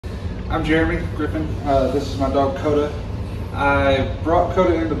I'm Jeremy Griffin. This is my dog Koda. I brought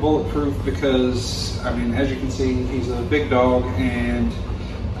Koda into Bulletproof because, as you can see, he's a big dog, and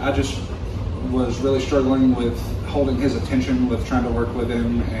I just was really struggling with holding his attention with trying to work with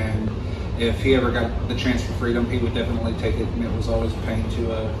him, and if he ever got the chance for freedom, he would definitely take it, and it was always a pain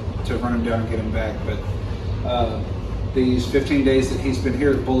to run him down and get him back. But these 15 days that he's been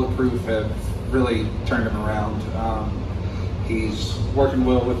here at Bulletproof have really turned him around. He's working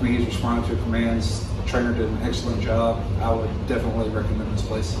well with me, he's responding to commands. The trainer did an excellent job. I would definitely recommend this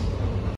place.